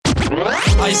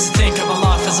I used to think of my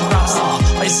life as a rap star.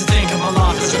 I used to think of my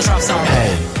life as a trap star.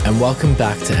 Hey, and welcome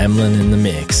back to Emlyn in the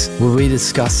Mix, where we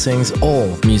discuss things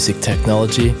all music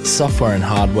technology, software and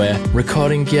hardware,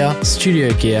 recording gear,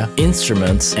 studio gear,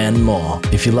 instruments, and more.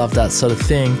 If you love that sort of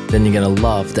thing, then you're going to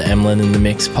love the Emlyn in the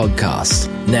Mix podcast.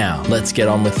 Now, let's get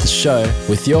on with the show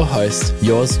with your host,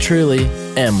 yours truly,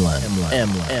 Emlyn.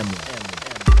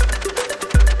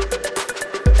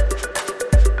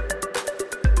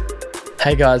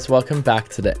 Hey guys, welcome back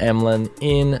to the Emlyn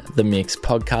in the Mix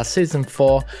podcast, season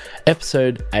 4,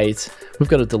 episode 8. We've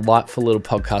got a delightful little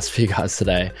podcast for you guys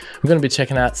today. We're going to be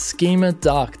checking out Schema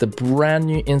Duck, the brand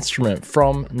new instrument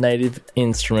from Native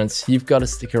Instruments. You've got to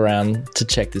stick around to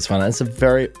check this one out. It's a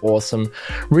very awesome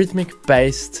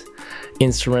rhythmic-based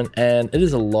instrument and it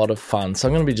is a lot of fun. So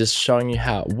I'm going to be just showing you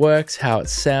how it works, how it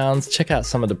sounds, check out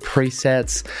some of the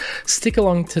presets. Stick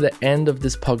along to the end of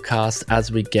this podcast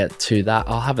as we get to that.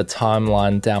 I'll have a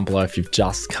timeline down below if you've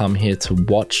just come here to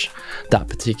watch that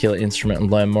particular instrument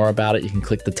and learn more about it. You can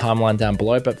click the timeline down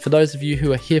below. But for those of you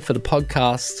who are here for the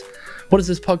podcast, what is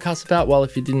this podcast about? Well,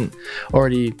 if you didn't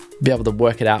already be able to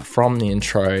work it out from the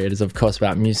intro, it is of course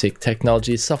about music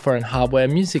technology, software and hardware,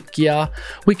 music gear.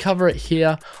 We cover it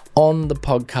here on the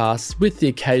podcast with the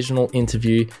occasional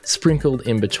interview sprinkled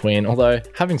in between. Although,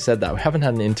 having said that, we haven't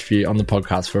had an interview on the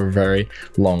podcast for a very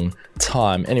long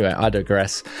time. Anyway, I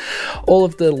digress. All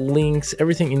of the links,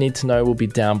 everything you need to know will be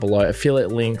down below.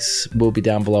 Affiliate links will be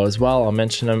down below as well. I'll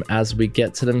mention them as we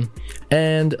get to them.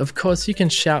 And of course, you can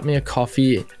shout me a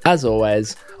coffee. As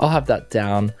always, I'll have that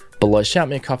down below. Shout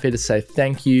me a coffee to say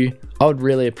thank you. I would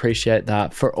really appreciate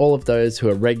that. For all of those who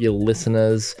are regular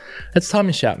listeners, it's time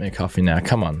to shout me a coffee now.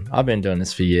 Come on. I've been doing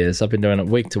this for years. I've been doing it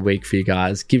week to week for you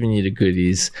guys, giving you the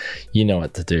goodies. You know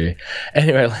what to do.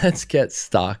 Anyway, let's get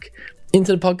stuck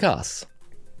into the podcast.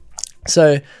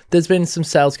 So there's been some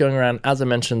sales going around, as I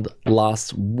mentioned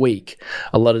last week.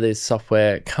 A lot of these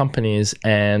software companies,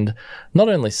 and not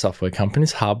only software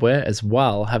companies, hardware as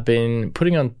well, have been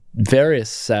putting on various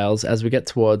sales as we get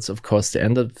towards, of course, the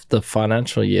end of the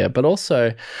financial year. But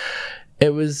also,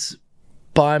 it was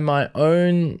by my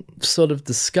own sort of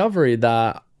discovery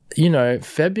that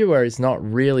February is not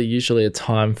really usually a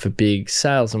time for big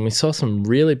sales, and we saw some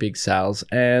really big sales.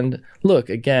 And look,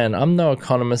 again, I'm no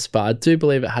economist, but I do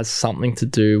believe it has something to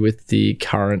do with the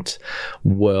current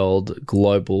world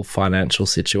global financial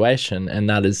situation, and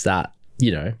that is that,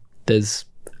 there's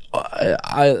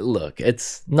look,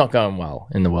 it's not going well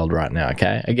in the world right now,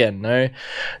 okay? Again,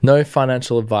 no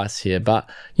financial advice here, but,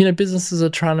 businesses are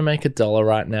trying to make a dollar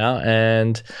right now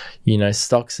and,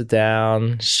 stocks are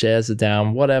down, shares are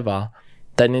down, whatever.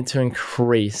 They need to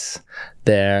increase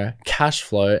their cash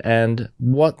flow, and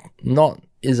what not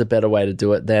is a better way to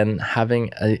do it than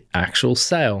having an actual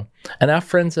sale. And our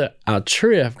friends at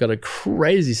Arturia have got a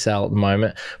crazy sale at the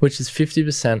moment, which is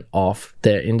 50% off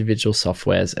their individual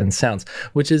softwares and sounds,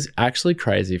 which is actually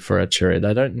crazy for Arturia.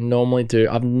 They don't normally do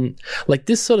like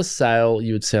this sort of sale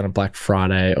you would see on a Black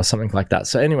Friday or something like that.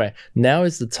 So anyway, now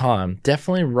is the time,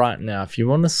 definitely right now, if you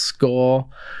want to score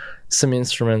some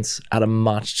instruments at a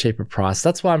much cheaper price.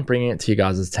 That's why I'm bringing it to you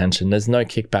guys' attention. There's no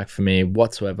kickback for me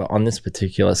whatsoever on this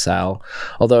particular sale.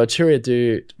 Although Arturia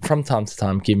do, from time to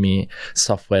time, give me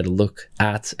software to look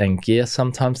at and gear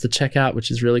sometimes to check out,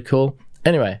 which is really cool.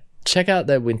 Anyway, check out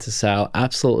their winter sale.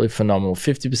 Absolutely phenomenal.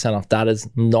 50% off. That is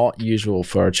not usual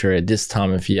for Arturia this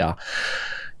time of year.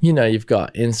 You've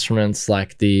got instruments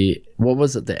like the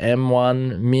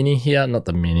M1 Mini here, not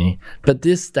the Mini, but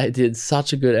they did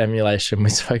such a good emulation. We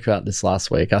spoke about this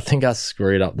last week. I think I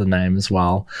screwed up the name as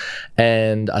well.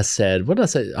 And I said, what did I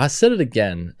say? I said it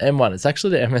again, M1. It's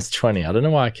actually the MS-20. I don't know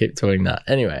why I keep doing that.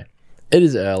 Anyway, it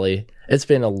is early. It's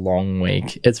been a long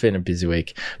week. It's been a busy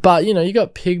week. But, you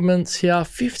got Pigments here,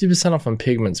 50% off on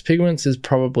Pigments. Pigments is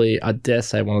probably, I dare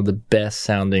say, one of the best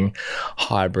sounding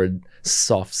hybrid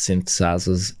soft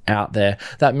synthesizers out there.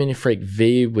 That Minifreak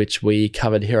V, which we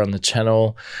covered here on the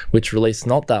channel, which released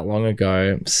not that long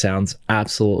ago, sounds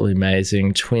absolutely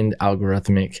amazing. Twinned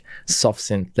algorithmic soft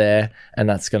synth there, and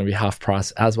that's going to be half price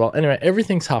as well. Anyway,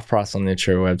 everything's half price on the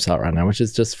Arturia website right now, which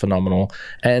is just phenomenal.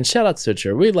 And shout out to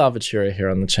Arturia. We love Arturia here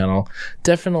on the channel.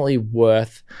 Definitely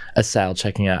worth a sale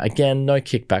checking out. Again, no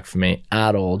kickback for me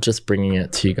at all, just bringing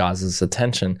it to you guys'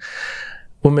 attention.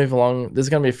 We'll move along. There's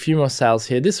going to be a few more sales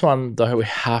here. This one, though, we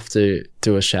have to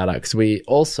do a shout out because we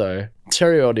also,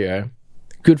 Cherry Audio,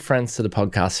 good friends to the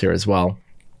podcast here as well.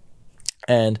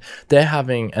 And they're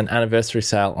having an anniversary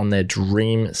sale on their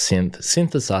Dream Synth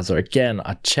synthesizer. Again,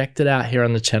 I checked it out here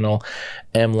on the channel,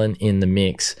 Emlyn in the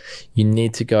Mix. You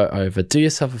need to go over. Do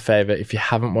yourself a favor if you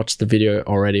haven't watched the video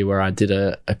already where I did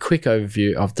a quick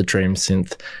overview of the Dream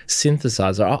Synth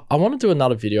synthesizer. I want to do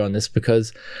another video on this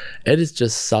because it is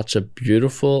just such a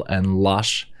beautiful and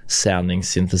lush sounding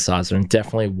synthesizer, and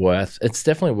it's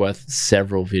definitely worth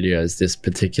several videos, this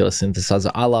particular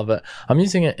synthesizer. I love it. I'm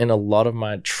using it in a lot of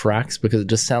my tracks because it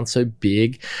just sounds so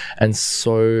big and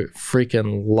so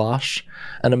freaking lush.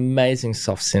 An amazing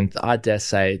soft synth, I dare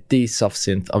say the soft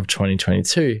synth of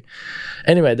 2022.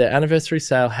 Anyway, their anniversary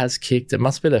sale has kicked. It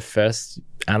must be their first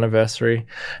anniversary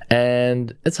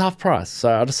and it's half price,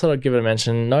 so I just thought I'd give it a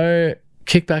mention. No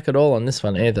kickback at all on this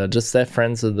one either. Just they're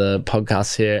friends of the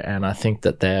podcast here, and I think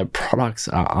that their products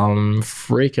are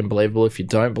freaking believable. If you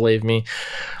don't believe me,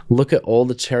 look at all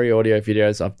the Cherry Audio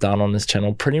videos I've done on this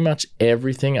channel. Pretty much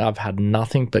everything, I've had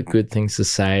nothing but good things to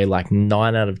say, like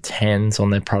 9 out of 10s on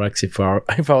their products. If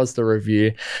I was to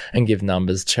review and give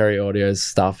numbers, Cherry Audio's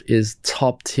stuff is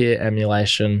top tier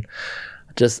emulation,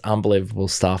 just unbelievable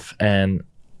stuff. And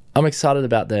I'm excited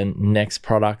about their next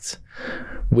product,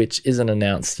 which isn't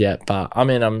announced yet, but I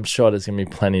mean, I'm sure there's going to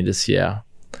be plenty this year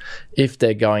if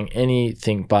they're going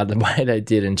anything by the way they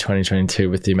did in 2022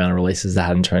 with the amount of releases they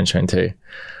had in 2022.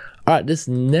 All right, this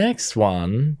next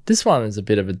one, this one is a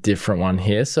bit of a different one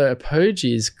here. So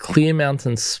Apogee's Clear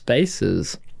Mountain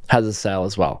Spaces has a sale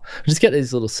as well. Just get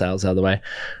these little sales out of the way.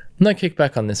 No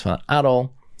kickback on this one at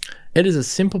all. It is a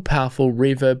simple, powerful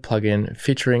reverb plugin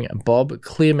featuring Bob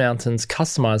Clear Mountain's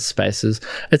customized spaces.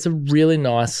 It's a really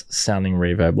nice sounding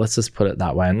reverb. Let's just put it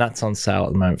that way. And that's on sale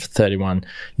at the moment for $31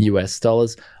 US.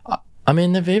 I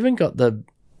mean, they've even got the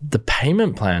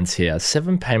payment plans here.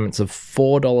 7 payments of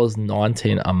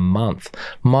 $4.19 a month.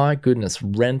 My goodness,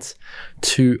 rent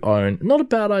to own. Not a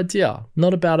bad idea.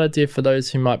 Not a bad idea for those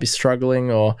who might be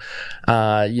struggling or,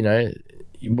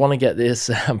 you want to get this.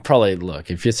 Probably,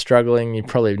 look, if you're struggling, you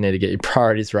probably need to get your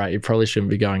priorities right. You probably shouldn't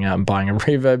be going out and buying a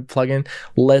reverb plugin.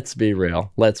 Let's be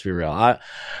real.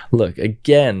 Look,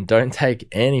 again, don't take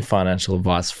any financial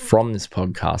advice from this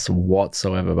podcast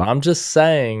whatsoever. But I'm just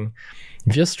saying,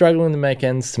 if you're struggling to make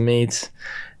ends to meet,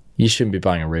 you shouldn't be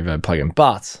buying a reverb plugin.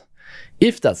 But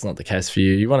if that's not the case for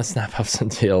you, you want to snap up some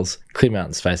deals, Clear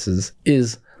Mountain Spaces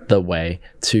is the way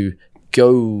to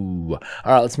go.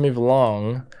 All right, let's move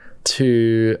along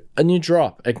to a new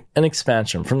drop, an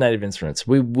expansion from Native Instruments.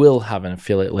 We will have an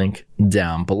affiliate link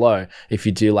down below. If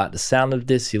you do like the sound of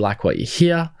this, you like what you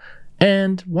hear,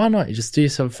 and why not? You just do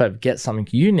yourself a favor, get something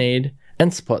you need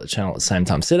and support the channel at the same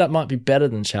time. See, that might be better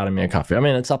than shouting me a coffee. I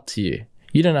mean, it's up to you.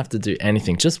 You don't have to do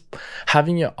anything. Just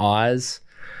having your eyes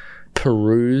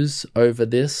peruse over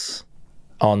this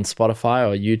on Spotify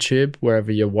or YouTube,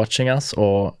 wherever you're watching us,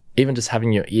 or even just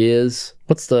having your ears.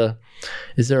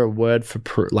 Is there a word for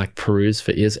peruse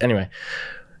for ears? Anyway,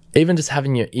 even just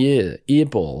having your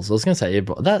earballs. I was going to say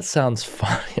earball. That sounds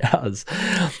funny.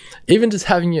 Even just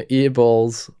having your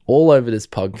earballs all over this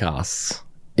podcast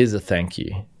is a thank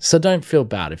you. So don't feel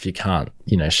bad if you can't,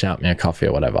 shout me a coffee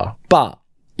or whatever. But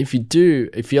if you do,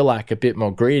 if you're like a bit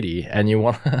more greedy and you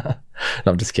want no,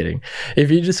 I'm just kidding. If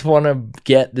you just want to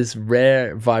get this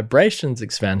Rare Vibrations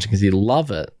expansion because you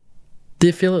love it, the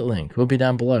affiliate link will be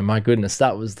down below. My goodness,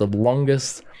 that was the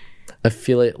longest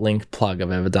affiliate link plug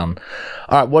I've ever done.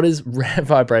 All right, what is Rare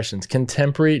Vibrations?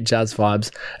 Contemporary jazz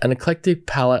vibes, an eclectic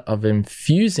palette of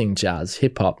infusing jazz,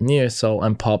 hip-hop, neo-soul,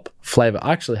 and pop flavor.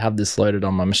 I actually have this loaded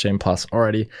on my Machine Plus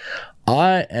already.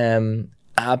 I am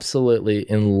absolutely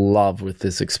in love with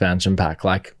this expansion pack.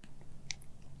 Like,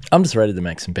 I'm just ready to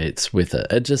make some beats with it.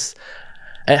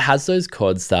 It has those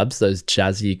chord stabs, those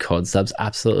jazzy chord stabs.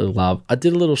 Absolutely love. I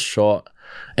did a little short.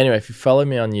 Anyway, if you follow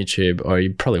me on YouTube, or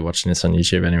you're probably watching this on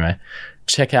YouTube anyway,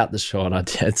 check out the short I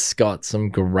did. It's got some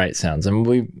great sounds.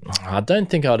 And I don't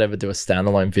think I would ever do a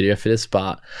standalone video for this,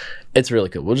 but it's really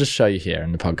cool. We'll just show you here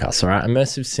in the podcast, all right?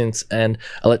 Immersive synths and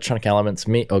electronic elements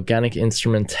meet organic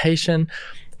instrumentation.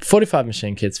 45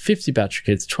 machine kits, 50 battery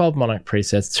kits, 12 Monarch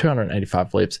presets,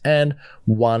 285 loops, and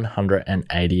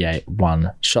 188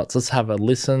 one-shots. Let's have a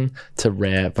listen to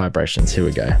Rare Vibrations. Here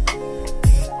we go.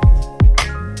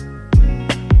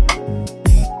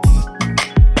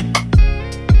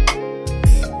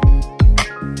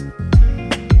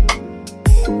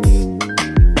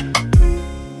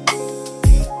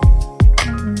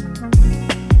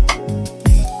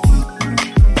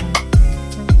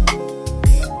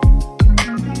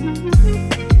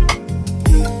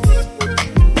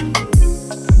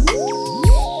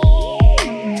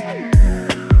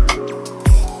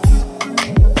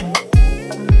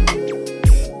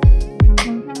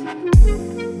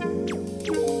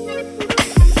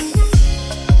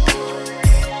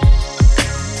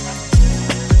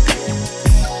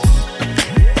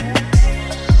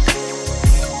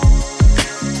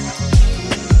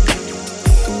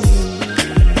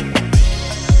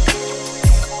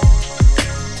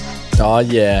 Oh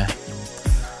yeah.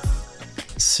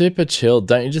 Super chilled.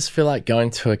 Don't you just feel like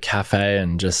going to a cafe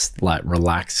and just like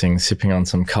relaxing, sipping on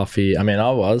some coffee? I mean,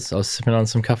 I was sipping on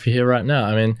some coffee here right now.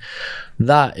 I mean,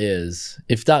 that is,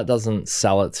 if that doesn't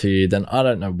sell it to you, then I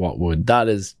don't know what would. That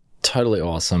is totally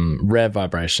awesome. Rare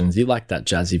Vibrations. You like that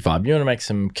jazzy vibe. You want to make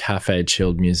some cafe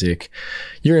chilled music.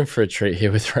 You're in for a treat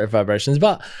here with Rare Vibrations,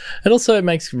 but it also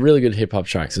makes really good hip hop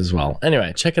tracks as well.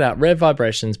 Anyway, check it out. Rare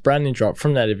Vibrations, brand new drop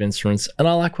from Native Instruments. And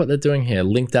I like what they're doing here.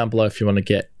 Link down below if you want to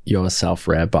get yourself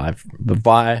Rare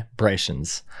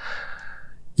Vibrations.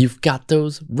 You've got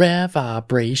those rare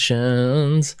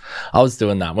vibrations. I was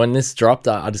doing that. When this dropped,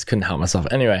 I just couldn't help myself.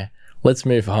 Anyway, let's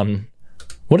move on.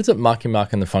 What is it, Marky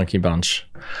Mark and the Funky Bunch?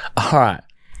 All right,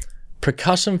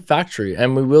 Percussion Factory,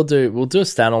 and we'll do a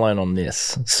standalone on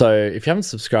this. So if you haven't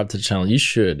subscribed to the channel, you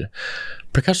should.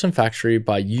 Percussion Factory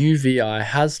by UVI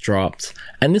has dropped,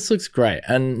 and this looks great.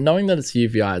 And knowing that it's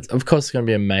UVI, it's, of course, it's going to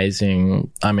be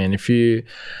amazing. I mean, if you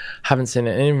haven't seen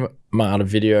any of my other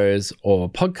videos or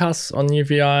podcasts on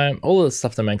UVI, all of the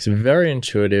stuff that makes it very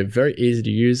intuitive, very easy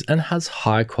to use, and has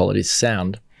high quality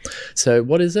sound. So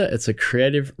what is it? It's a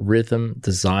creative rhythm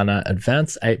designer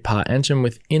advanced 8-part engine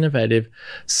with innovative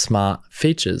smart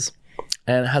features,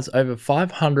 and it has over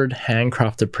 500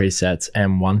 handcrafted presets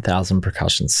and 1,000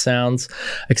 percussion sounds,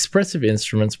 expressive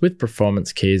instruments with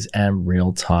performance keys and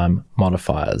real-time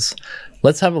modifiers.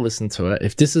 Let's have a listen to it.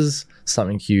 If this is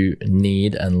something you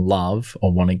need and love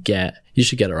or want to get, you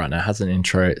should get it right now. It has an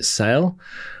intro sale,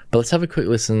 but let's have a quick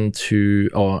listen to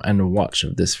and a watch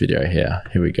of this video here.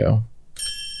 Here we go.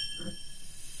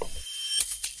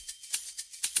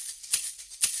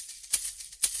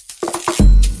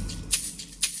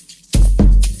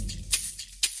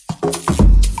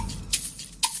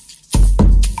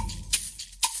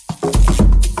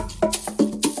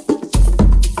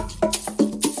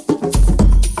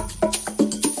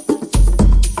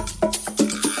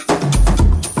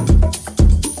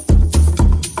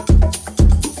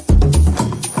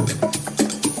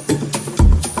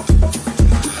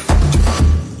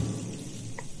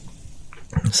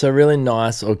 So really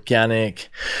nice, organic,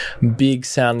 big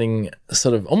sounding,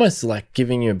 sort of almost like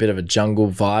giving you a bit of a jungle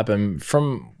vibe. And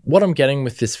from what I'm getting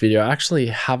with this video, I actually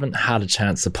haven't had a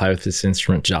chance to play with this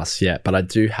instrument just yet, but I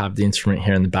do have the instrument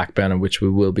here in the back burner, which we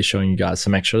will be showing you guys.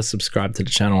 So make sure to subscribe to the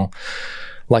channel,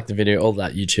 like the video, all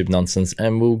that YouTube nonsense,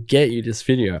 and we'll get you this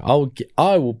video.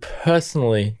 I will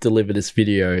personally deliver this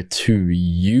video to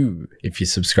you if you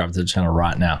subscribe to the channel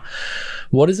right now.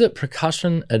 What is it?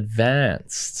 Percussion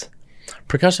Advanced.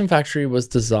 Percussion Factory was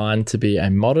designed to be a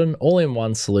modern,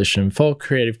 all-in-one solution for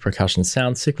creative percussion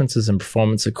sound sequences and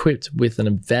performance, equipped with an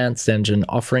advanced engine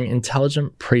offering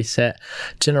intelligent preset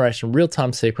generation,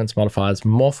 real-time sequence modifiers,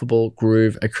 morphable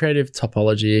groove, a creative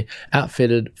topology,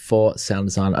 outfitted for sound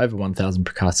design, over 1,000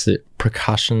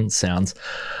 percussion sounds,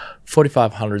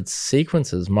 4,500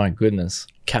 sequences, my goodness,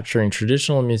 capturing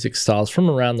traditional music styles from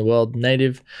around the world,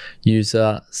 native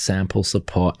user sample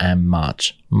support, and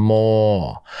much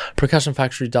more. Percussion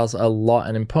Factory does a lot,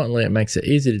 and importantly, it makes it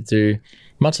easy to do.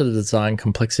 Much of the design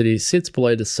complexity sits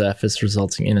below the surface,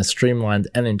 resulting in a streamlined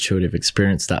and intuitive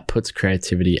experience that puts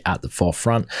creativity at the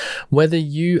forefront. Whether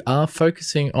you are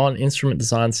focusing on instrument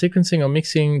design, sequencing, or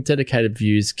mixing, dedicated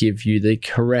views give you the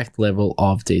correct level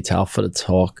of detail for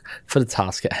the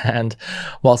task at hand,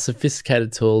 while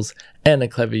sophisticated tools and a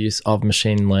clever use of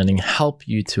machine learning help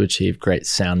you to achieve great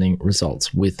sounding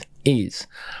results with ease.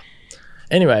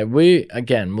 Anyway,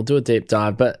 we'll do a deep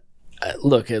dive, but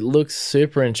look, it looks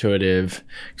super intuitive.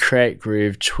 Create,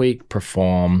 groove, tweak,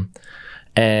 perform,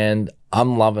 and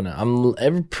I'm loving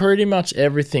it. Pretty much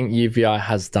everything UVI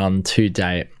has done to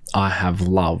date, I have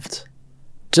loved,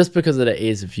 just because of the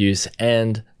ease of use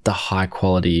and the high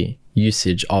quality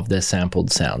usage of their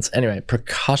sampled sounds. Anyway,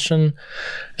 Percussion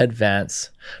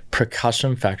Advanced,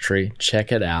 Percussion Factory,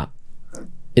 check it out.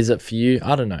 Is it for you?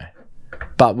 I don't know,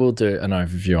 but we'll do an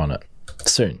overview on it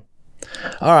soon.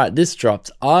 All right, this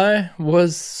dropped. I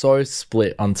was so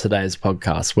split on today's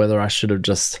podcast whether I should have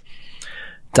just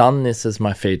done this as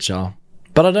my feature,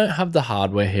 but I don't have the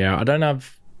hardware here. I don't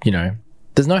have,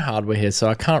 there's no hardware here, so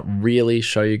I can't really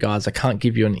show you guys. I can't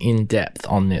give you an in-depth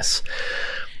on this,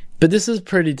 but this is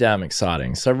pretty damn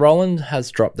exciting. So Roland has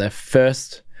dropped their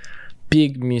first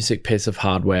big music piece of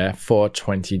hardware for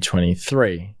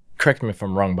 2023. Correct me if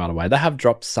I'm wrong, by the way. They have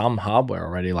dropped some hardware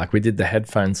already, like we did the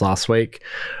headphones last week.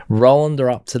 Roland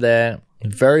are up to their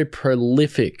very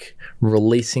prolific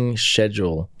releasing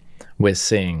schedule we're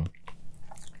seeing.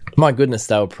 my goodness,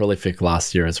 they were prolific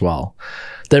last year as well.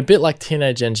 They're a bit like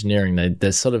Teenage Engineering.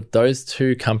 They're sort of those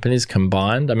two companies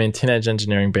combined. I mean, Teenage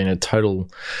Engineering being a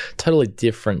totally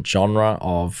different genre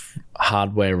of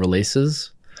hardware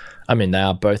releases. I mean, they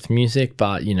are both music,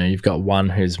 but, you know, you've got one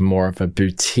who's more of a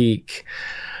boutique,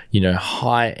 you know,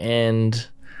 high-end,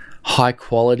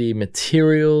 high-quality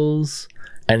materials,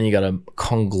 and you got a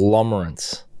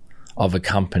conglomerate of a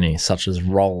company such as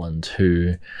Roland,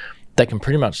 who they can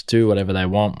pretty much do whatever they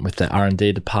want with their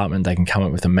R&D department. They can come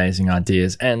up with amazing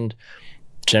ideas. And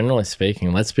generally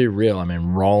speaking, let's be real. I mean,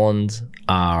 Roland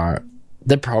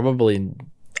they're probably...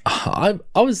 I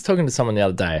was talking to someone the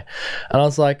other day and I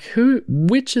was like,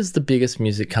 which is the biggest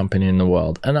music company in the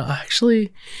world? And I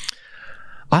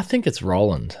think it's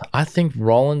Roland. I think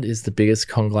Roland is the biggest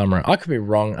conglomerate. I could be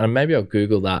wrong, and maybe I'll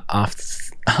Google that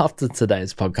after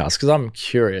today's podcast because I'm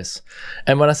curious.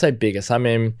 And when I say biggest, I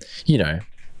mean, you know,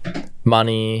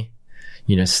 money,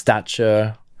 you know,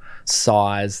 stature,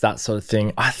 size, that sort of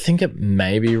thing. I think it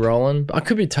may be Roland. I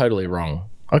could be totally wrong.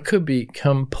 I could be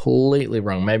completely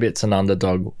wrong. Maybe it's an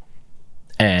underdog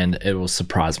and it will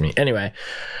surprise me. Anyway,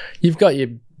 you've got your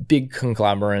big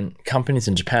conglomerate companies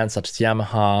in Japan such as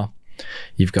Yamaha,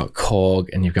 you've got Korg,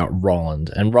 and you've got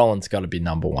Roland. And Roland's got to be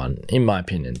number one, in my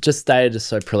opinion. They're just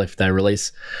so prolific. They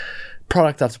release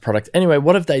product after product. Anyway,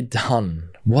 what have they done?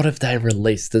 What have they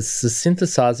released? This is a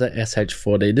synthesizer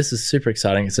SH4D. This is super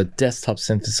exciting. It's a desktop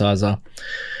synthesizer.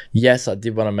 Yes, I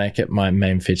did want to make it my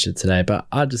main feature today, but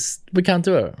we can't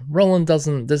do it. Roland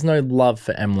there's no love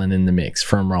for Emlyn in the mix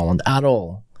from Roland at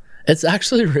all. It's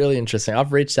actually really interesting.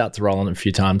 I've reached out to Roland a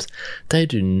few times. They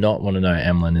do not want to know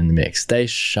Emlyn in the mix. They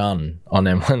shun on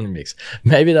Emlyn in the mix.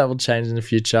 Maybe that will change in the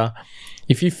future.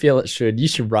 If you feel it should, you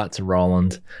should write to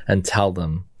Roland and tell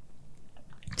them,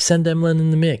 send Emlyn in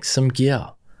the mix some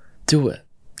gear. Do it.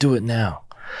 Do it now.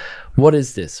 What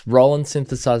is this? Roland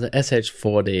synthesizer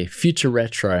SH4D, future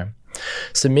retro.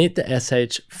 So meet the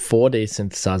SH4D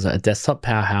synthesizer, a desktop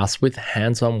powerhouse with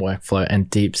hands-on workflow and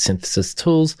deep synthesis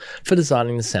tools for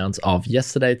designing the sounds of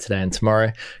yesterday, today, and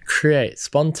tomorrow. Create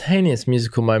spontaneous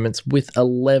musical moments with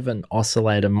 11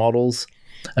 oscillator models,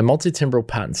 a multi-timbral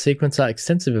pattern sequencer,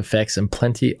 extensive effects, and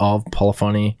plenty of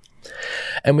polyphony.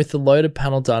 And with the loaded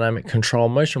panel dynamic control,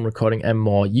 motion recording, and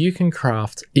more, you can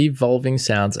craft evolving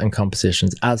sounds and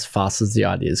compositions as fast as the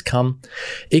ideas come.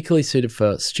 Equally suited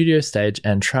for studio, stage,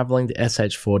 and traveling, the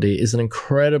SH4D is an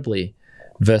incredibly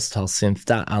versatile synth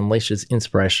that unleashes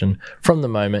inspiration from the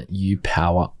moment you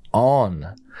power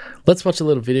on. Let's watch a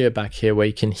little video back here where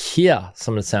you can hear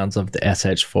some of the sounds of the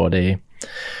SH4D.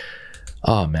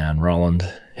 Oh man, Roland.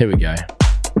 Here we go.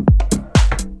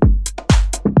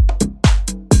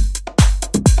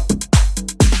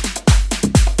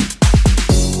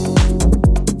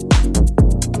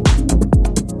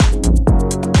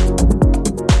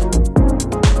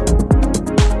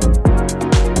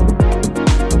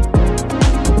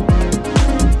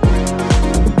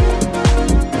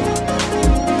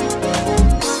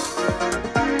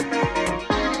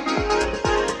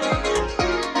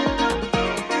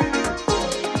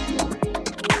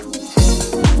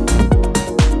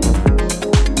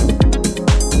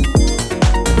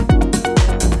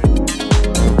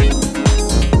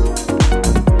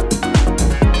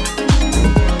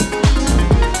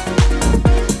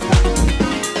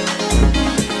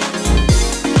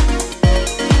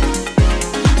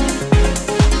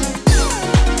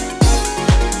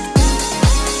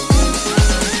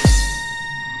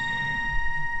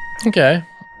 Okay.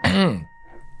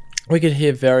 We could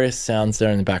hear various sounds there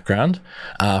in the background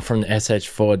from the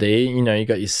SH4D. You know, you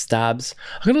got your stabs.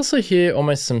 I could also hear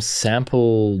almost some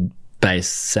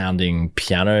sample-based sounding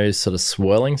piano sort of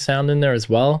swirling sound in there as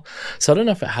well. So I don't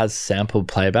know if it has sample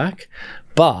playback,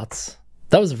 but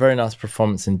that was a very nice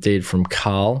performance indeed from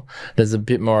Carl. There's a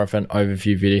bit more of an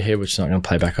overview video here, which is not going to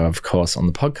play back, of course, on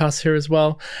the podcast here as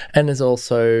well. And there's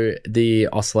also the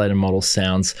oscillator model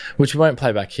sounds, which we won't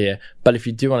play back here. But if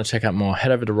you do want to check out more,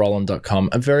 head over to Roland.com.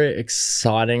 A very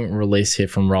exciting release here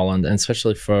from Roland, and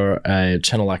especially for a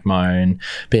channel like my own,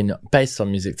 being based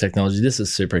on music technology, this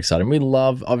is super exciting. We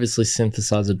love, obviously,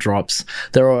 synthesizer drops.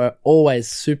 They're always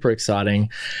super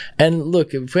exciting. And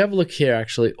look, if we have a look here,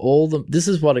 actually, this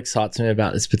is what excites me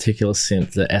about this particular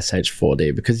synth, the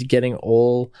SH4D, because you're getting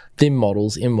all the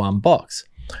models in one box.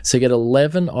 So you get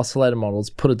 11 oscillator models,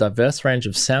 put a diverse range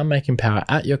of sound making power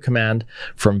at your command,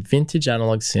 from vintage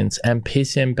analog synths and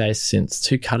PCM based synths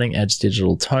to cutting edge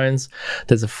digital tones.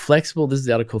 This is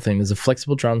the other cool thing, there's a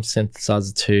flexible drum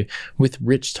synthesizer too, with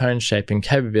rich tone shaping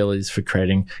capabilities for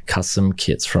creating custom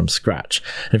kits from scratch.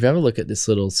 And if you have a look at this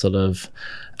little sort of,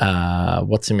 not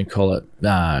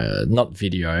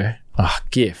video,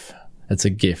 GIF. It's a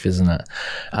GIF, isn't it?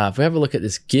 If we have a look at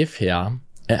this GIF here,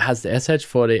 it has the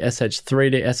SH40,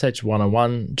 SH3D,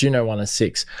 SH101, Juno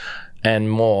 106,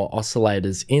 and more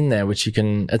oscillators in there, which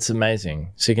it's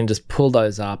amazing. So you can just pull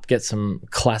those up, get some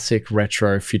classic,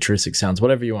 retro, futuristic sounds,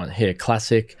 whatever you want here.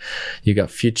 Classic, you got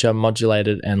future,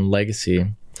 modulated, and legacy.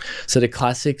 So the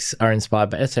classics are inspired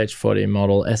by SH40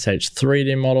 model,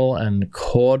 SH3D model, and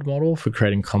chord model for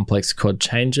creating complex chord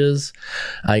changes.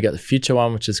 You got the future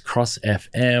one, which is cross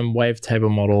FM,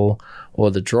 wavetable model, or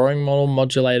the drawing model.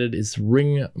 Modulated is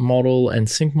ring model and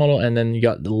sync model. And then you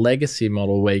got the legacy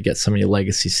model where you get some of your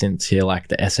legacy synths here, like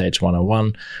the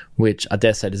SH101, which I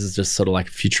dare say this is just sort of like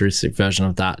a futuristic version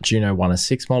of that, Juno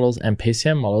 106 models and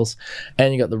PCM models.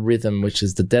 And you got the rhythm, which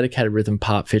is the dedicated rhythm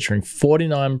part featuring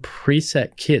 49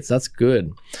 preset kits. That's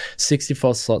good.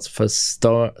 64 slots for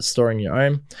storing your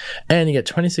own. And you get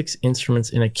 26 instruments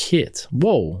in a kit.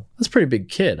 Whoa, that's a pretty big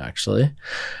kit actually.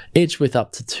 Each with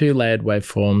up to 2 layered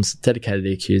waveforms, dedicated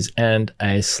EQs, and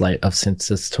a slate of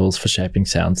synthesis tools for shaping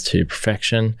sounds to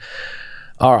perfection.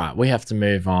 All right, we have to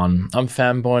move on. I'm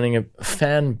fanboying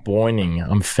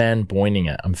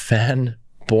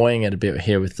it a bit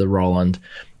here with the Roland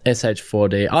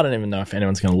SH4D. I don't even know if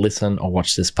anyone's going to listen or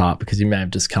watch this part because you may have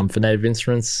just come for Native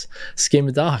Instruments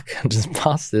Schema Dark and just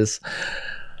passed this.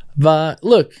 But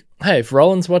look, hey, if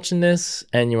Roland's watching this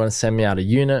and you want to send me out a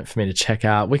unit for me to check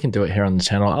out, we can do it here on the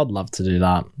channel. I'd love to do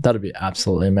that. That'd be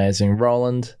absolutely amazing.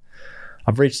 Roland,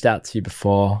 I've reached out to you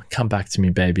before. Come back to me,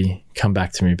 baby. Come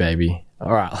back to me, baby.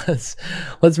 All right,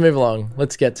 let's move along.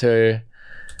 Let's get to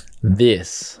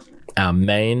this, our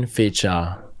main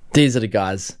feature. These are the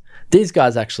guys. These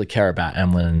guys actually care about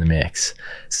Emlyn in the mix.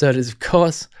 So it is, of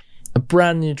course, a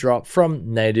brand new drop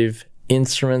from Native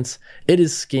Instruments. It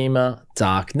is Schema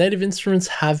Dark. Native Instruments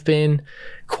have been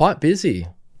quite busy,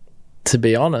 to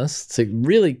be honest. So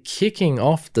really kicking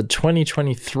off the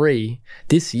 2023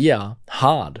 this year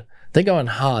hard. They're going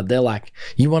hard. They're like,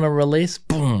 you want a release?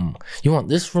 Boom. You want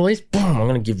this release? Boom. I'm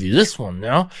going to give you this one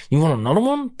now. You want another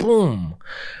one? Boom.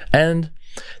 And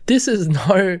this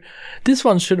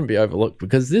one shouldn't be overlooked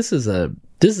because this is a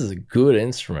good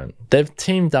instrument. They've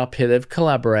teamed up here. They've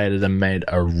collaborated and made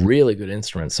a really good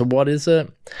instrument. So what is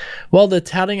it? Well, they're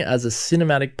touting it as a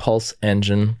cinematic pulse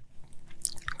engine.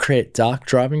 Create dark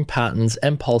driving patterns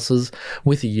and pulses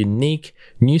with a unique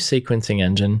new sequencing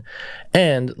engine,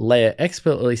 and layer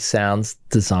expertly sounds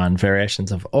design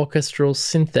variations of orchestral,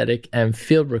 synthetic, and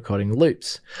field recording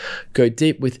loops. Go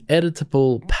deep with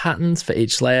editable patterns for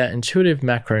each layer, intuitive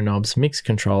macro knobs, mix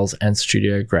controls, and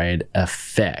studio grade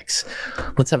effects.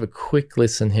 Let's have a quick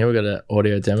listen here. We've got an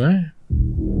audio demo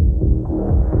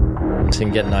so you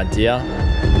can get an idea.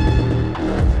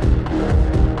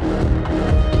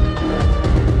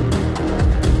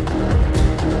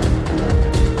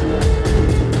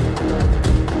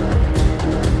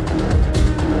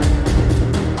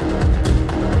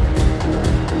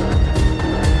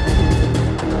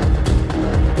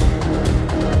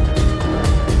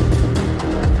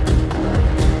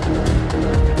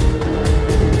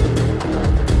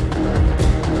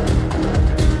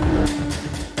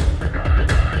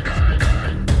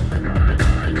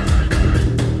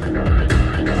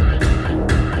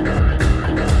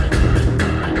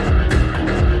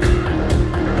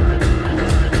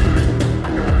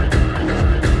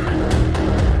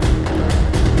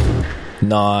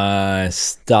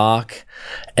 Nice. Dark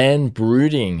and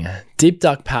brooding. Deep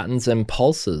dark patterns and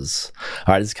pulses.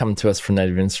 All right, this is coming to us from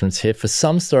Native Instruments here. For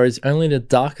some stories, only the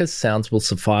darkest sounds will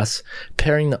suffice,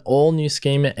 pairing the all-new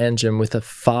Schema engine with a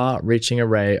far-reaching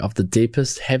array of the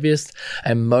deepest, heaviest,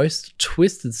 and most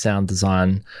twisted sound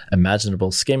design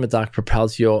imaginable. Schema Dark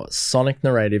propels your sonic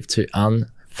narrative to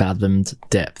unfathomed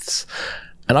depths.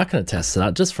 And I can attest to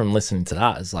that just from listening to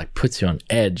that. It's like puts you on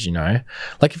edge, you know?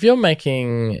 Like if you're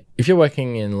working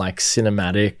in like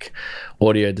cinematic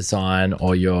audio design,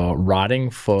 or you're writing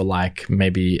for like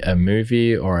maybe a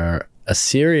movie or a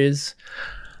series,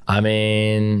 I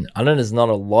mean, I know there's not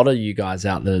a lot of you guys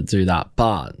out there that do that,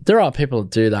 but there are people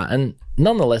that do that. And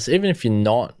nonetheless, even if you're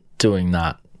not doing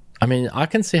that, I mean, I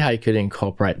can see how you could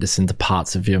incorporate this into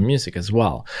parts of your music as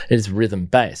well. It is rhythm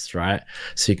based, right?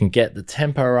 So you can get the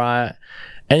tempo right,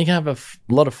 and you can have a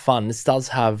lot of fun. This does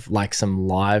have like some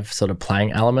live sort of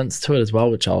playing elements to it as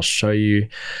well, which I'll show you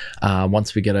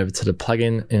once we get over to the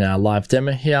plugin in our live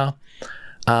demo here.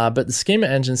 But the Schema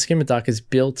engine, Schema Dark, is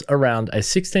built around a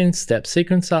 16-step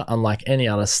sequencer unlike any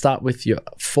other. Start with your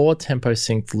 4 tempo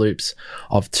synced loops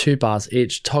of 2 bars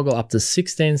each. Toggle up to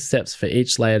 16 steps for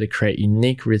each layer to create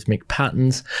unique rhythmic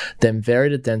patterns. Then vary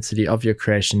the density of your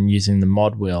creation using the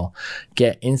mod wheel.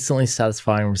 Get instantly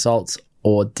satisfying results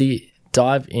or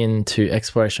dive into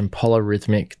exploration,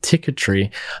 polyrhythmic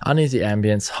ticketry, uneasy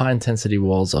ambience, high intensity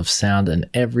walls of sound, and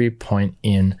every point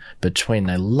in between.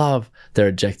 They love their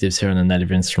adjectives here on the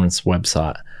Native Instruments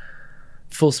website.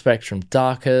 Full spectrum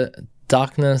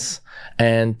darkness,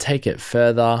 and take it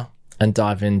further and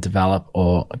dive in, develop,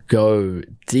 or go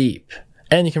deep.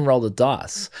 And you can roll the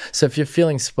dice. So if you're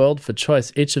feeling spoiled for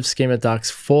choice, each of Schema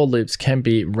Dark's 4 loops can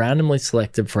be randomly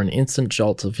selected for an instant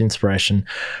jolt of inspiration.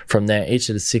 From there, each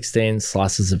of the 16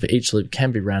 slices of each loop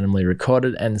can be randomly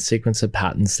recorded, and the sequence of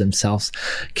patterns themselves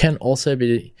can also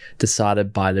be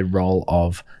decided by the roll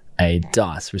of a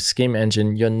dice. With Schema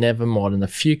Engine, you're never more than a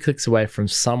few clicks away from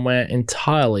somewhere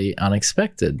entirely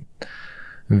unexpected.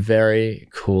 Very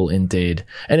cool indeed.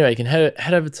 Anyway, you can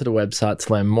head over to the website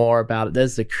to learn more about it.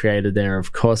 There's the creator there.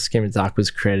 Of course, Schema Dark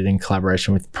was created in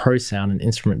collaboration with pro sound and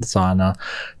instrument designer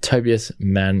Tobias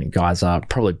Mann-Geiser.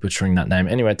 Probably butchering that name.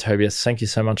 Anyway, Tobias, thank you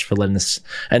so much for letting us,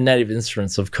 and Native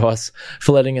Instruments, of course,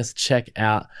 for letting us check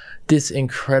out this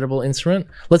incredible instrument.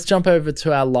 Let's jump over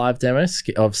to our live demo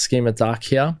of Schema Dark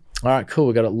here. All right, cool.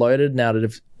 We got it loaded. Now that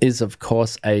it is, of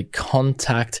course, a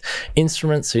Kontakt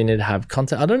instrument, so you need to have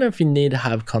Kontakt. I don't know if you need to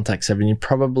have Kontakt 7. You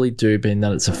probably do, being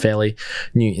that it's a fairly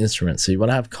new instrument. So you want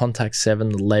to have Kontakt 7,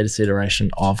 the latest iteration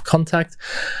of Kontakt.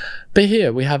 But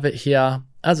here, we have it here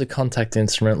as a Kontakt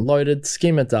instrument, loaded,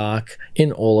 Schema Dark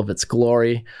in all of its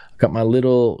glory. I've got my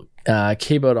little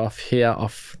keyboard off here,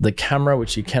 off the camera,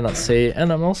 which you cannot see.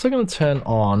 And I'm also going to turn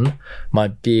on my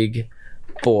big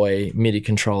boy MIDI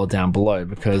controller down below,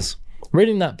 because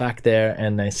reading that back there,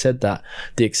 and they said that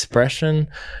the expression,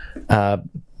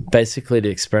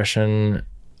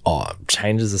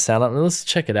 changes the sound up. Let's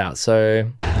check it out. So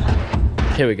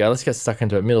here we go. Let's get stuck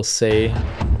into it. Middle C.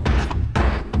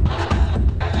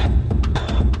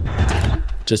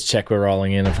 Just check we're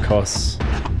rolling in, of course.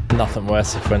 Nothing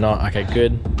worse if we're not. Okay,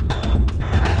 good.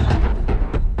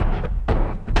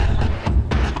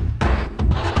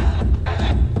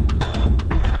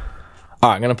 All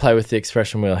right, I'm going to play with the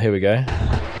expression wheel. Here we go.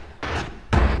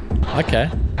 Okay.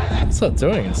 What's that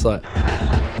doing? It's like...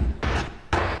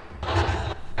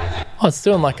 Oh, it's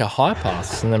doing like a high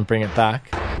pass and then bring it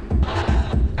back.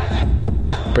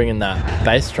 Bringing that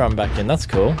bass drum back in. That's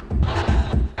cool.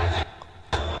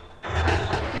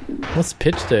 What's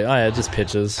pitch do? Oh, yeah, it just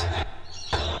pitches.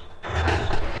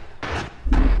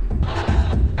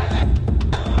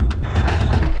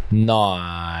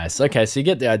 Nice. Okay, so you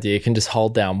get the idea. You can just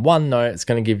hold down one note. It's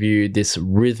going to give you this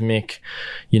rhythmic,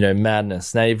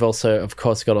 madness. Now you've also, of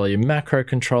course, got all your macro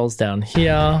controls down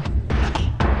here.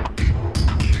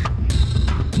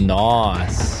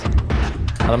 Nice.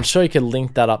 And I'm sure you can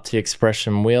link that up to your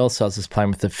expression wheel. So I was just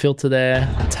playing with the filter there,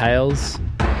 tails.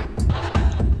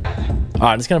 All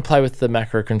right, I'm just going to play with the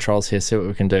macro controls here, see what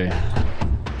we can do.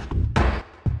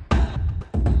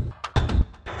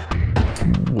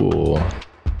 Ooh.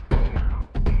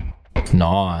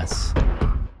 Nice.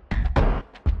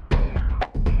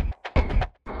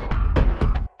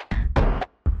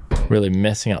 Really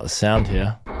messing up the sound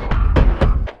here.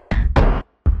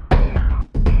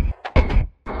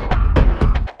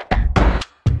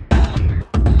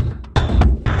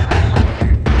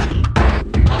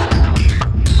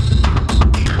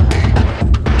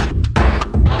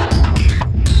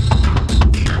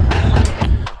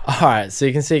 Alright, so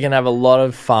you can see you can have a lot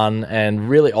of fun and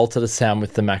really alter the sound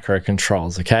with the macro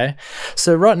controls, okay?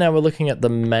 So right now we're looking at the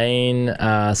main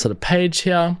sort of page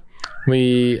here.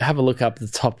 We have a look up at the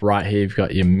top right here, you've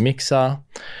got your mixer.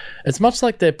 It's much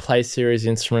like their Play Series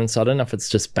instruments. I don't know if it's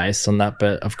just based on that,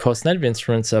 but of course Native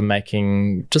Instruments are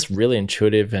making just really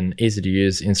intuitive and easy to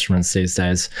use instruments these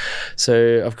days. So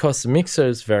of course the mixer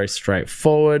is very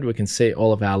straightforward. We can see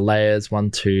all of our layers, 1,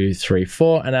 2, 3,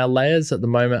 4, and our layers at the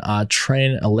moment are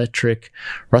Train Electric,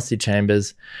 Rusty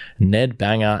Chambers, Ned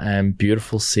Banger, and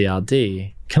Beautiful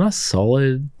CRD. Can I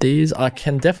solo these? I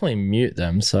can definitely mute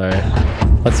them, so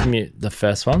let's mute the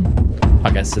first one.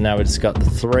 Okay, so now we just got the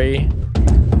 3,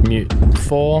 mute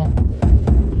 4.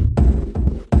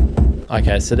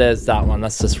 Okay, so there's that one.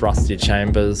 That's just Rusty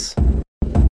Chambers.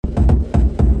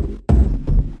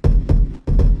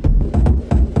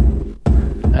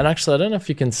 And actually, I don't know if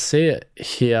you can see it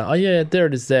here. Oh yeah, there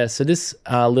it is there. So this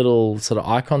little sort of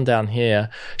icon down here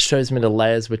shows me the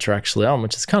layers which are actually on,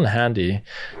 which is kind of handy.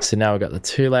 So now we've got the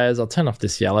 2 layers. I'll turn off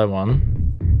this yellow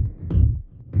one.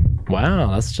 Wow,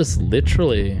 that's just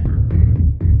literally...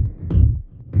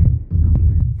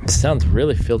 It sounds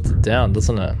really filtered down,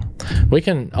 doesn't it? We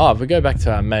can... Oh, if we go back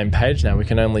to our main page now, we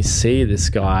can only see this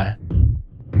guy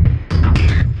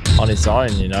on his own,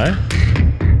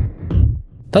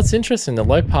 That's interesting. The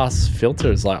low pass filter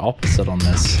is like opposite on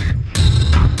this.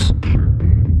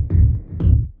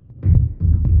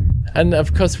 And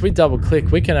of course, if we double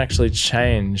click, we can actually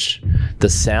change the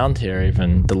sound here,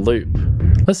 even the loop.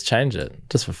 Let's change it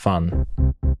just for fun.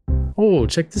 Oh,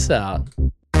 check this out.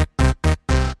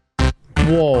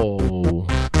 Whoa.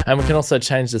 And we can also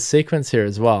change the sequence here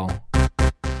as well.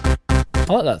 I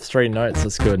like that 3 notes,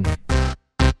 that's good.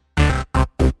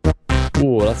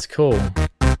 Ooh, that's cool.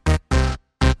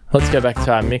 Let's go back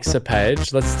to our mixer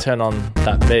page. Let's turn on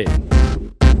that beat.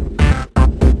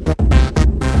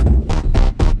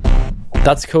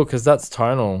 That's cool because that's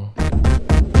tonal.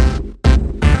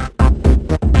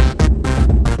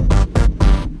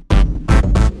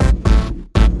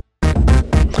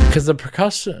 Because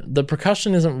the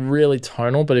percussion isn't really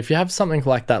tonal, but if you have something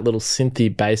like that little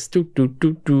synthy bass do do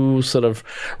do do sort of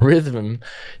rhythm,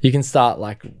 you can start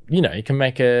like, you know, you can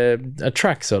make a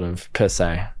track sort of per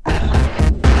se.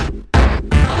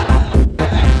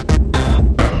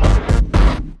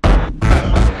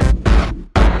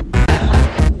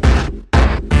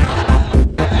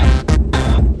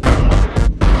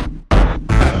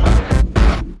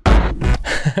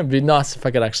 It'd be nice if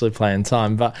I could actually play in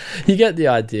time, but you get the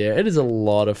idea. It is a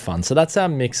lot of fun. So that's our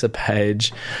mixer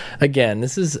page. Again,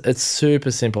 it's super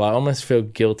simple. I almost feel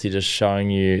guilty just showing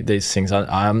you these things.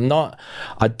 I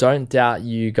don't doubt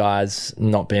you guys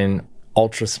not being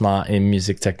ultra smart in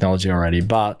music technology already,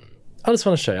 but I just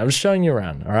want to show you. I'm just showing you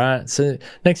around, all right? So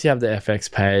next you have the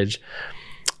FX page.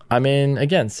 I mean,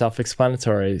 again,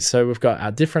 self-explanatory. So we've got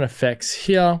our different effects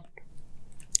here,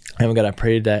 and we've got our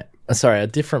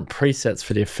different presets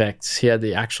for the effects. Here,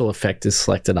 the actual effect is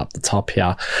selected up the top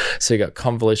here. So you got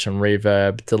convolution,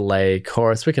 reverb, delay,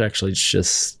 chorus. We could actually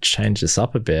just change this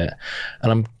up a bit.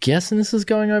 And I'm guessing this is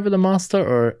going over the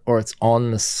master or it's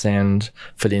on the send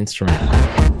for the instrument.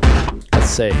 Let's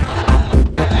see.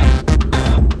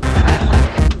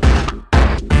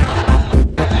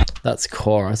 That's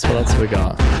chorus. What else we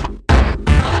got?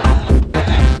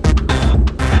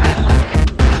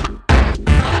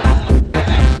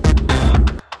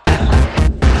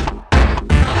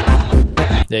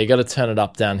 Yeah, you got to turn it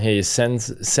up down here. Your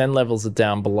send levels are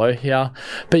down below here,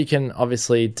 but you can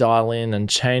obviously dial in and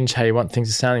change how you want things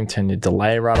to sound. You can turn your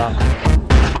delay right up.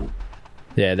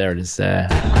 Yeah, there it is there.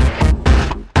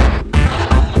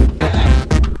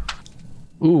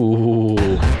 Ooh.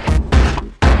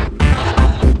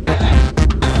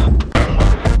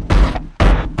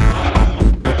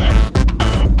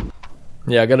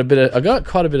 Yeah, I got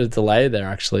quite a bit of delay there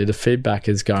actually. The feedback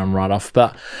is going right off,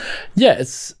 but yeah,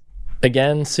 it's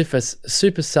again super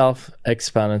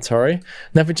self-explanatory.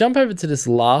 Now, if we jump over to this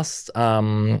last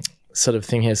sort of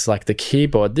thing here, it's like the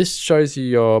keyboard. This shows you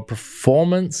your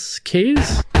performance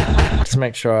keys. Just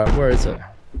make sure. Where is it?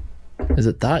 Is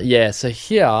it that? Yeah. So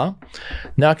here,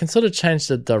 now I can sort of change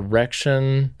the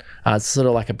direction. It's sort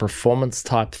of like a performance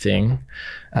type thing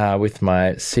with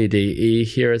my CDE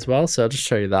here as well. So I'll just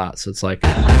show you that. So it's like.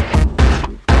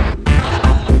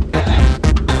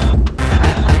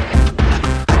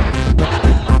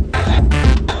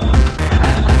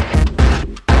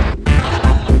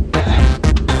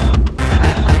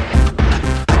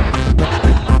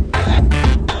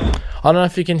 I don't know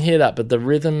if you can hear that, but the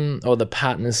rhythm or the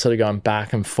pattern is sort of going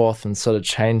back and forth and sort of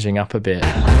changing up a bit.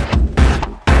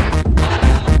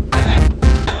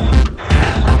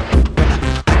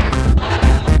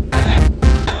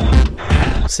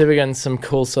 So we're getting some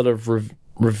cool sort of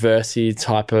reversey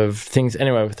type of things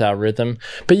anyway with our rhythm.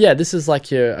 But yeah, this is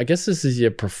like I guess this is your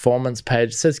performance page.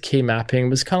 It says key mapping,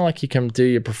 but it's kind of like you can do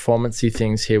your performancey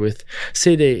things here with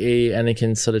CDE, and you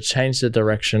can sort of change the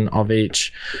direction of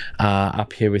each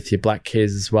up here with your black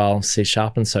keys as well, C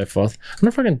sharp and so forth. I wonder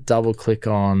if I can double click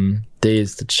on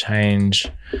these to change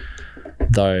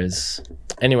those.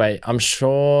 Anyway, I'm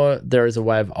sure there is a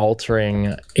way of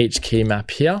altering each key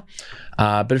map here.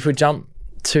 But if we jump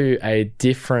to a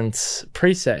different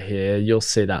preset here, you'll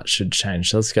see that should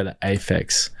change. So let's go to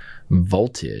Aphex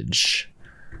Voltage.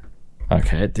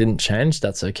 Okay, it didn't change.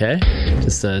 That's okay.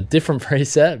 Just a different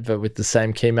preset, but with the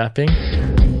same key mapping.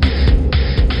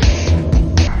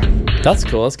 That's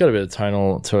cool. It's got a bit of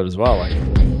tonal to it as well. Like.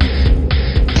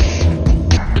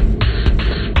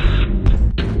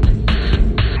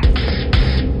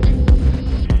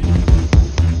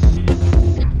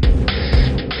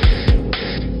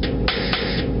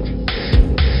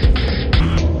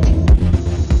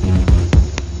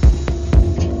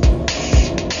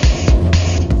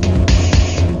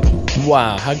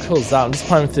 Wow, how cool is that? I'm just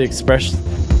playing with the expression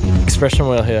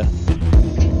wheel here.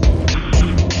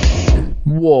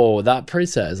 Whoa, that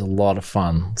preset is a lot of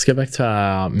fun. Let's go back to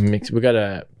our mix. We got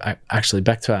to actually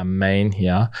back to our main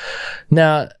here.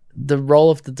 Now, the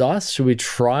roll of the dice, should we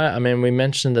try it? I mean, we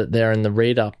mentioned it there in the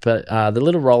read up, but the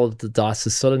little roll of the dice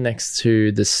is sort of next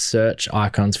to the search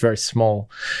icon. It's very small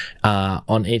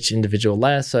on each individual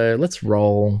layer. So let's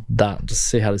roll that, just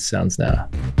see how this sounds now.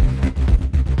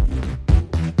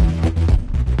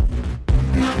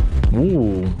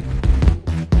 Ooh.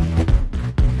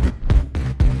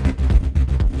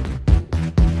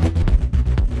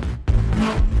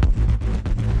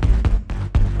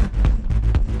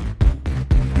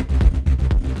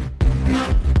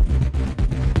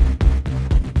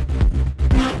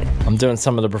 I'm doing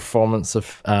some of the performance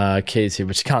of keys here,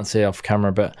 which you can't see off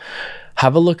camera, but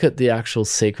have a look at the actual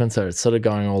sequencer. It's sort of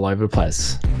going all over the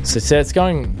place. So see, it's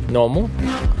going normal,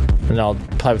 and I'll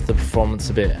play with the performance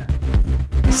a bit.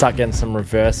 Start getting some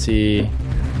reversey.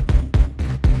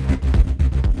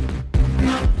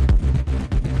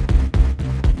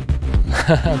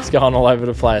 It's going all over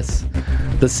the place.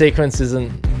 The sequence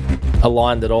isn't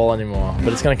aligned at all anymore,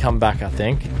 but it's going to come back, I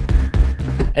think.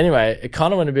 Anyway, it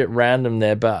kind of went a bit random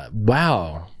there, but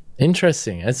wow,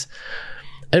 interesting. It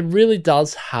really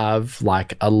does have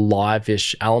like a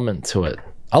live-ish element to it.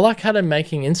 I like how they're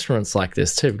making instruments like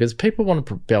this too, because people want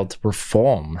to be able to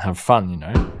perform, have fun, you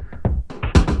know.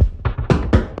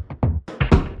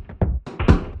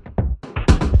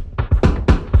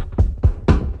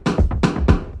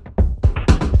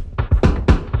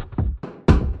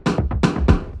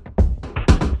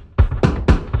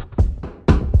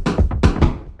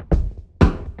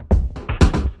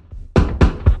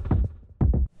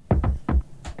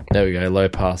 There we go, low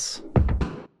pass.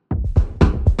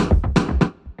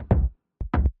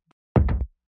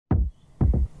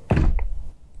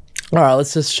 All right,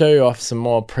 let's just show you off some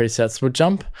more presets. We'll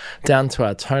jump down to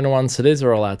our tonal ones. So these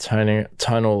are all our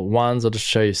tonal ones. I'll just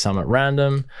show you some at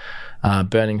random.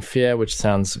 Burning Fear, which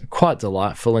sounds quite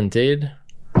delightful indeed.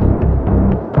 Ooh,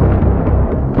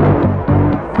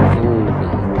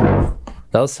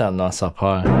 that'll sound nice up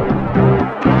high.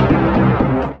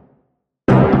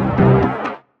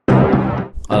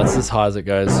 That's as high as it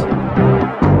goes.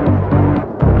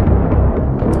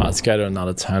 Let's go to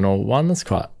another tonal one. That's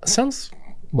sounds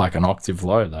like an octave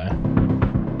low though.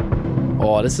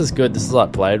 Oh, this is good. This is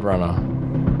like Blade Runner.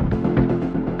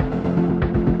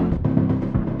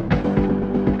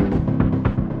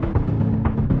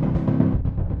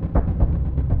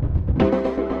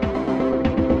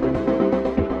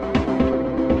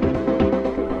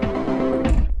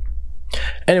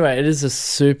 Anyway, it is a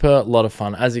super lot of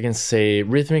fun. As you can see,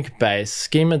 rhythmic bass,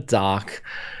 Schema Dark,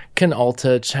 can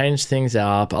alter, change things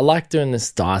up. I like doing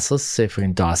this dice. Let's see if we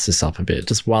can dice this up a bit.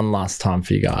 Just one last time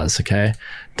for you guys, okay?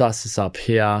 Dice this up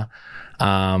here.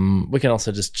 We can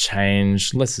also just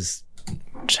change, let's just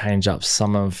change up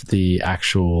some of the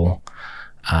actual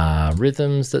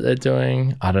rhythms that they're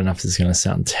doing. I don't know if this is going to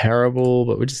sound terrible,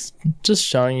 but we're just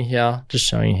showing you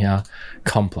here,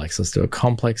 complex. Let's do a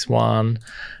complex one.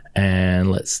 And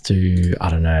let's do, I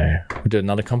don't know, we'll do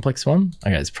another complex one.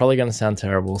 Okay, it's probably going to sound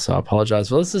terrible, so I apologize,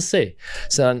 but let's just see.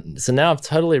 So now I've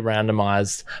totally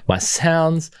randomized my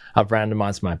sounds. I've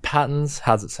randomized my patterns.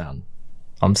 How's it sound?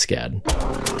 I'm scared.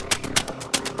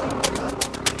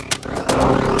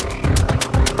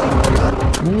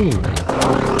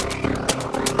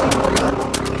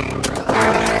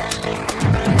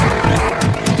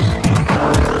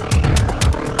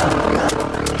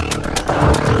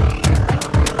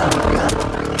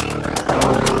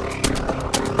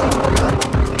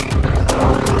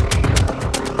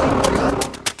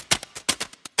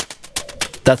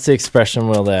 That's the expression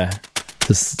wheel there.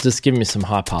 Just give me some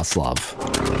high pass love.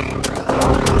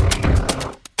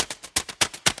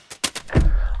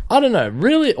 I don't know,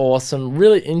 really awesome,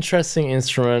 really interesting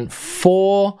instrument,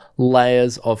 4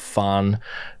 layers of fun,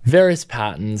 various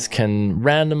patterns, can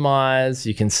randomize,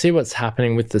 you can see what's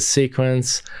happening with the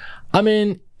sequence. I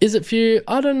mean, is it for you?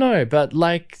 I don't know, but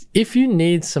like if you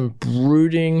need some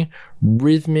brooding,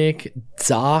 rhythmic,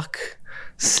 dark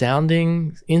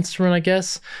sounding instrument, I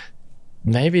guess,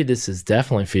 maybe this is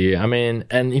definitely for you. I mean,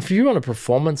 and if you want a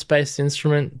performance-based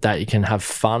instrument that you can have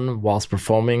fun whilst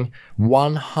performing,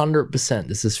 100%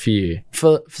 this is for you.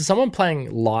 For someone playing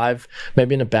live,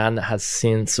 maybe in a band that has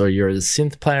synths, or you're a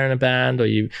synth player in a band, or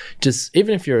you just,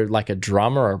 even if you're like a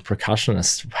drummer or a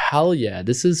percussionist, hell yeah,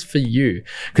 this is for you.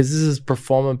 Because this is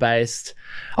performer-based.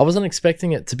 I wasn't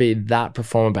expecting it to be that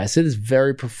performer-based. It is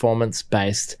very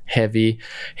performance-based, heavy,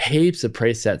 heaps of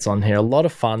presets on here, a lot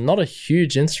of fun, not a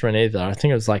huge instrument either. I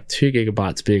think it was like 2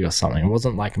 gigabytes big or something. It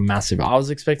wasn't like massive. I was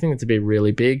expecting it to be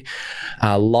really big,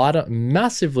 lighter,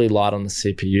 massively light on the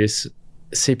CPU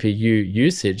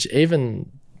usage, even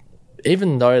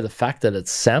though the fact that it's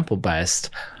sample-based,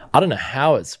 I don't know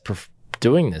how it's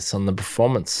doing this on the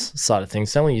performance side of things.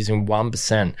 It's only using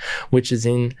 1%, which is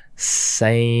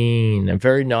insane. And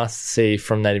very nice to see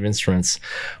from Native Instruments.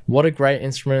 What a great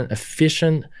instrument,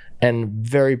 efficient and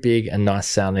very big and nice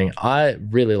sounding. I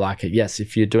really like it. Yes,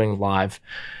 if you're doing live,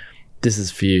 this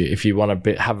is for you. If you want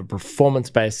to have a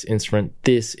performance-based instrument,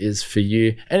 this is for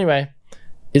you. Anyway,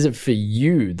 is it for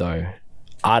you though?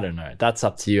 I don't know. That's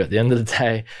up to you at the end of the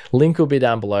day. Link will be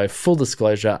down below. Full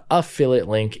disclosure, affiliate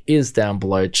link is down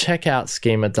below. Check out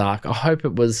Schema Dark. I hope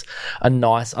it was I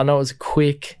know it was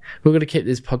quick. We're going to keep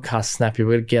this podcast snappy.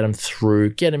 We're going to get them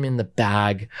through, get them in the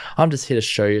bag. I'm just here to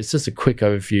show you. It's just a quick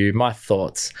overview, my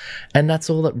thoughts. And that's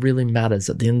all that really matters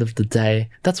at the end of the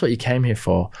day. That's what you came here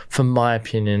for my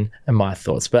opinion and my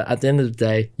thoughts. But at the end of the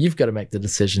day, you've got to make the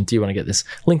decision. Do you want to get this?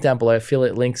 Link down below,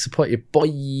 affiliate link, support your boy.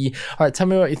 All right, tell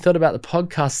me what you thought about the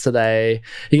podcast today.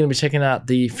 You're going to be checking out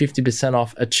the 50%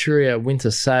 off Arturia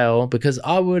winter sale, because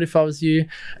I would if I was you.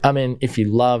 I mean, if you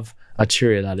love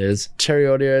Arturia, that is. Cherry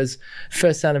Audio's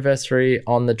first anniversary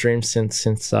on the Dream Synth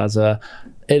synthesizer.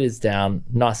 It is down,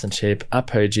 nice and cheap,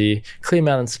 Apogee, Clear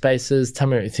Mountain Spaces. Tell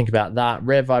me what you think about that.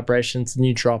 Rare Vibrations,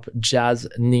 new drop, jazz,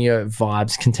 neo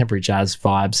vibes, contemporary jazz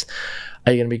vibes.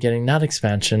 Are you going to be getting that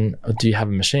expansion? Or do you have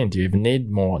a machine? Do you even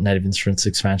need more Native Instruments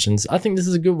expansions? I think this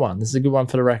is a good one. This is a good one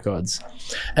for the records.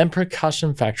 And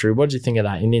Percussion Factory, what did you think of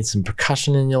that? You need some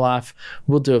percussion in your life?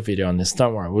 We'll do a video on this.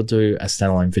 Don't worry, we'll do a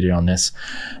standalone video on this.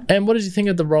 And what did you think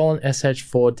of the Roland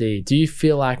SH4D? Do you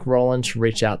feel like Roland should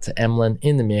reach out to Emlyn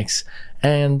in the mix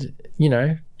and,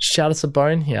 shout us a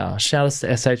bone here. Shout us to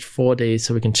SH4D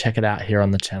so we can check it out here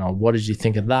on the channel. What did you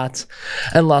think of that?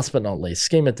 And last but not least,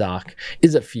 Schema Dark.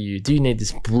 Is it for you? Do you need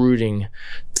this brooding,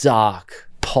 dark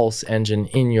pulse engine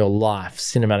in your life?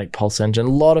 Cinematic pulse engine.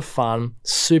 A lot of fun.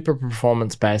 Super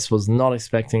performance based. Was not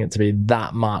expecting it to be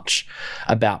that much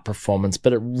about performance,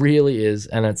 but it really is.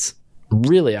 And it's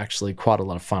really actually quite a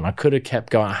lot of fun. I could have kept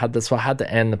going. I had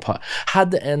to end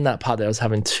that part that I was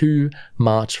having too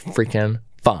much freaking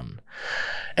fun.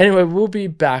 Anyway, we'll be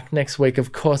back next week,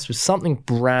 of course, with something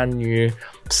brand new,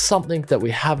 something that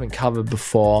we haven't covered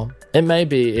before. It may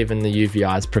be even the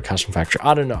UVI's Percussion Factory.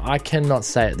 I don't know. I cannot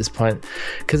say at this point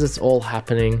because it's all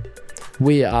happening.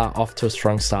 We are off to a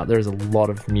strong start. There is a lot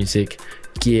of music,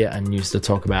 gear, and news to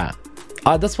talk about.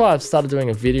 That's why I've started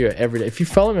doing a video every day. If you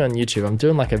follow me on YouTube, I'm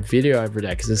doing like a video every day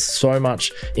because there's so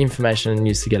much information and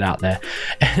news to get out there.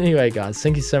 Anyway, guys,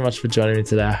 thank you so much for joining me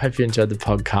today. I hope you enjoyed the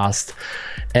podcast,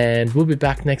 and we'll be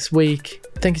back next week.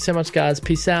 Thank you so much, guys.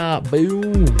 Peace out.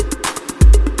 Boom.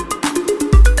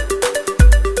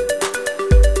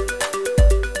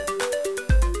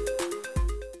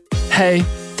 Hey.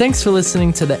 Thanks for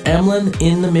listening to the Emlyn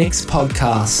in the Mix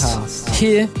podcast.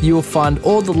 Here you will find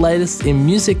all the latest in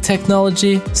music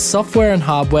technology, software and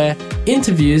hardware,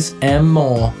 interviews and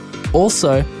more.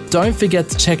 Also, don't forget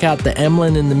to check out the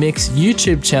Emlyn in the Mix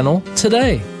YouTube channel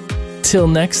today. Till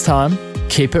next time,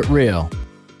 keep it real.